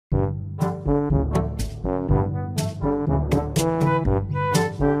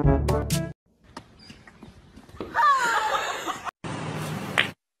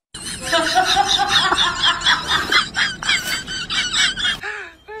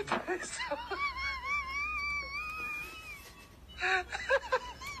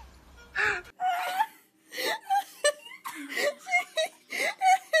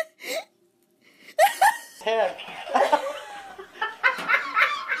Head.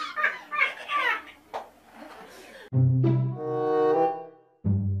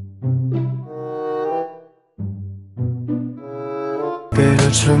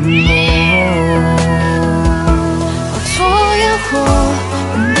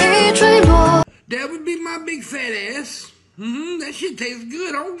 That would be my big fat ass. That shit tastes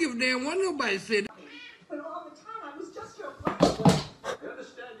good. I don't give a damn what nobody said. But all the time I was just your playboy. I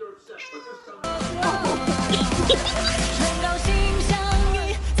understand you're upset, but just tell me.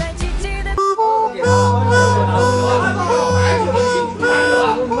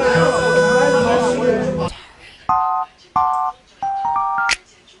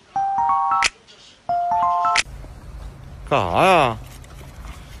 干啥呀？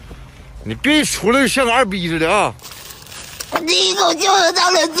你别出来像个二逼似的啊！我第一口就是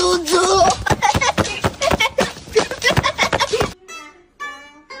当了猪猪。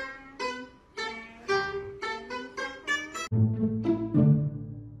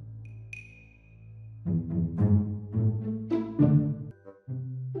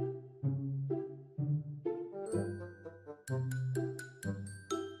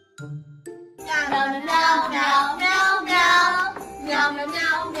喵喵喵喵喵喵喵喵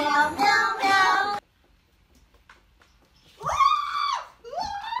喵喵喵。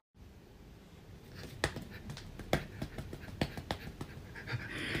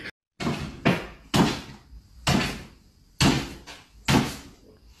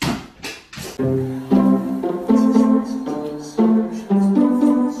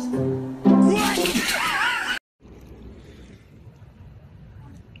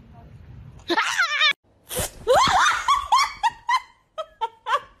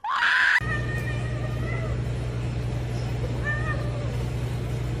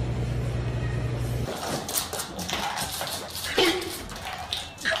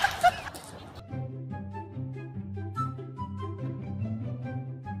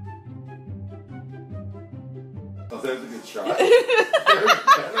Oh, that was a good shot.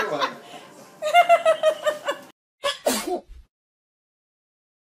 Better one.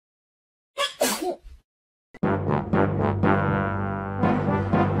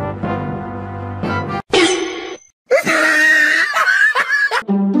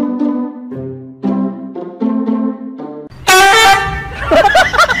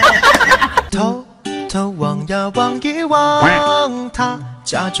 偷偷望呀望一望，他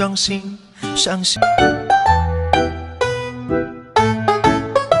假装欣赏心。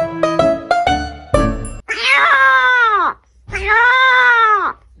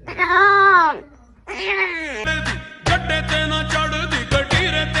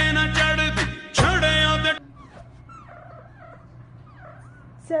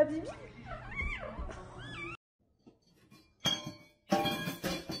小 BB。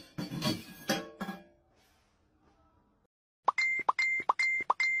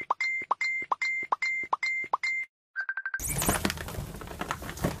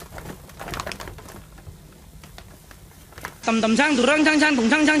 咚咚锵，嘟啷锵锵，咚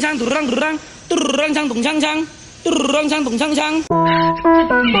锵锵锵，嘟啷嘟啷，嘟啷锵咚锵锵，嘟啷锵咚锵锵。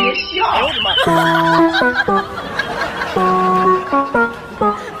别笑！哎呦我的妈！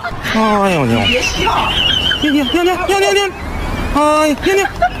哎呦娘！别笑！娘娘娘娘娘娘娘！哎呀娘娘！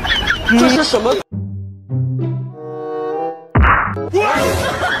这是什么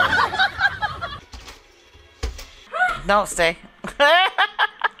？No, stay.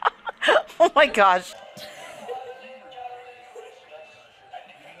 Oh my gosh.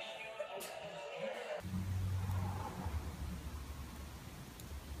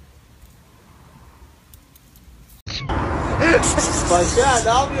 Başka ne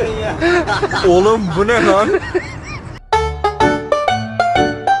yapıyorsun ya? Oğlum bu ne lan?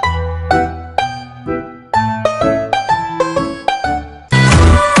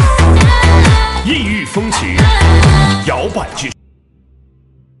 异域风情，摇摆之。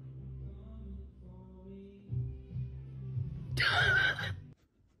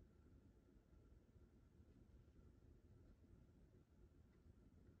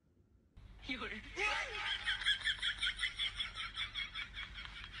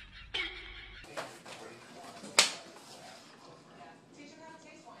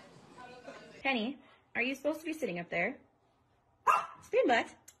Penny, are you supposed to be sitting up there? Spoon butt.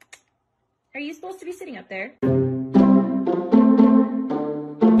 Are you supposed to be sitting up there?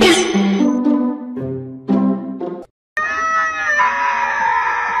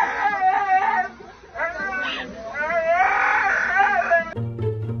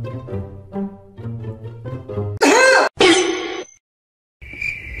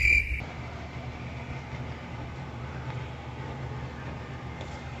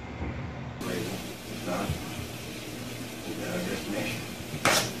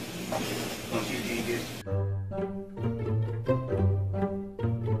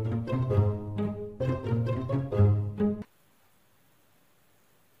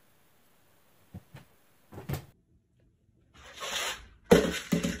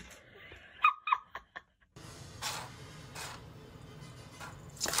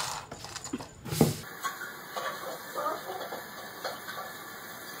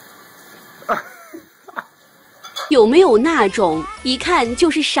 有没有那种一看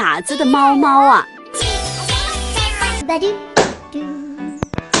就是傻子的猫猫啊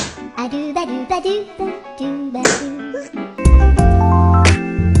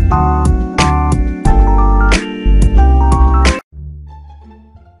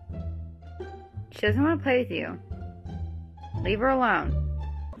？She doesn't want to play with you. Leave her alone.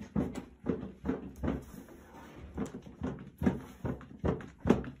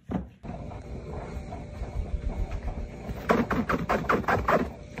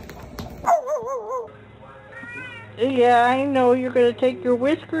 Yeah, I know you're gonna take your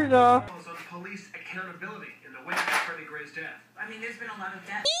whiskers off. Police accountability in the wake of Freddie Gray's death. I mean, there's been a lot of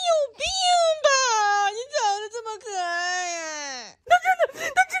death. 你有病吧？你长得这么可爱呀！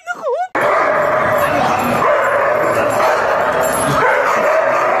他真的好。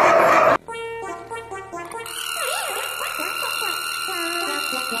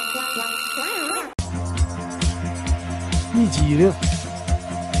密集的。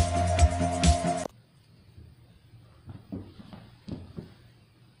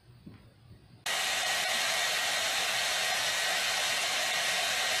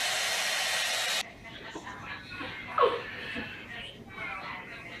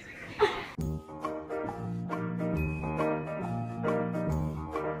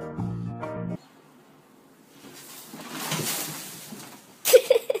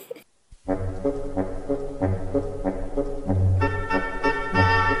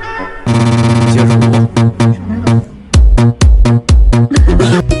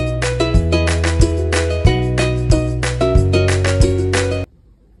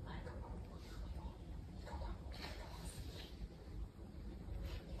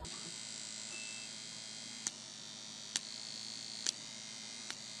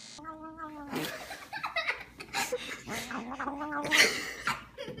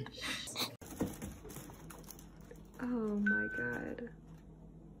Oh my god.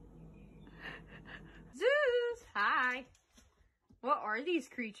 Zeus! Hi. What are these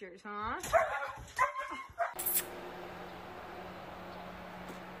creatures, huh?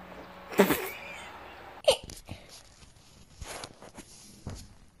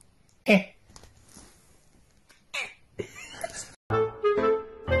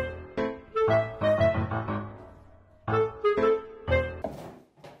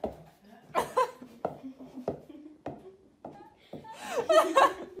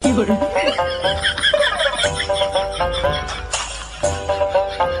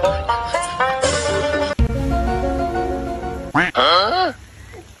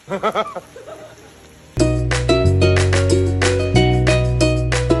 Huh?